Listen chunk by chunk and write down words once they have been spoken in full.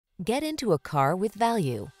Get into a car with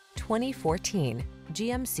value. 2014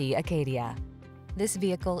 GMC Acadia. This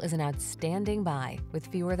vehicle is an outstanding buy with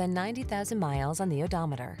fewer than 90,000 miles on the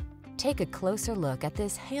odometer. Take a closer look at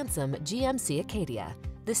this handsome GMC Acadia,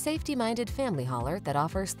 the safety-minded family hauler that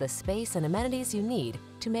offers the space and amenities you need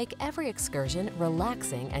to make every excursion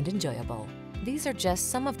relaxing and enjoyable. These are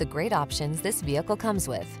just some of the great options this vehicle comes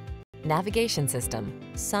with: navigation system,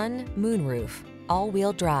 sun, moonroof,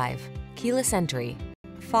 all-wheel drive, keyless entry,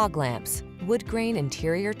 fog lamps, wood grain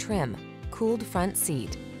interior trim, cooled front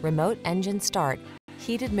seat, remote engine start,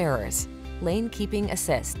 heated mirrors, lane keeping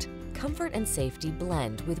assist. Comfort and safety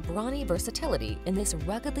blend with brawny versatility in this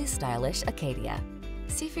ruggedly stylish Acadia.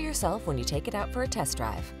 See for yourself when you take it out for a test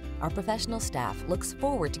drive. Our professional staff looks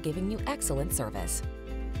forward to giving you excellent service.